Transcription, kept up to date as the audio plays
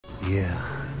Yeah,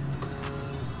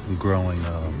 I'm growing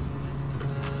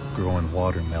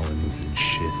watermelons and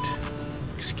shit.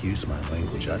 Excuse my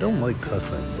language. I don't like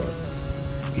cussing, but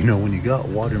you know, when you got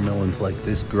watermelons like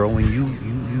this growing, you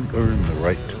earn the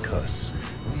right to cuss.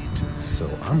 So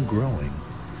I'm growing.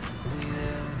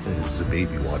 This is a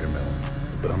baby watermelon,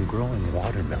 but I'm growing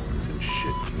watermelons and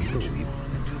shit. Can you believe it?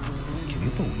 Can you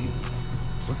believe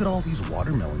it? Look at all these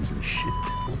watermelons and shit.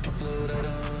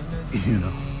 You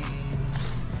know,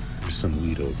 there's some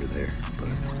weed over there, but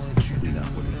we not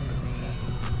weed.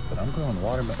 But I'm growing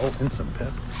watermelon. Oh, and some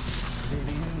peppers.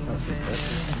 Oh, some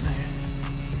peppers in there.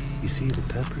 You see the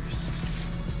peppers?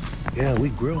 Yeah, we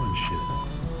growing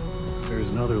shit. There's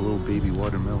another little baby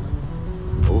watermelon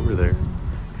over there.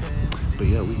 But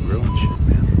yeah, we growing shit,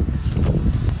 man.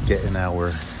 Getting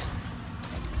our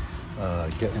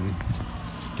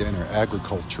getting our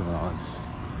agriculture on.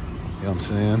 You know what I'm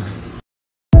saying?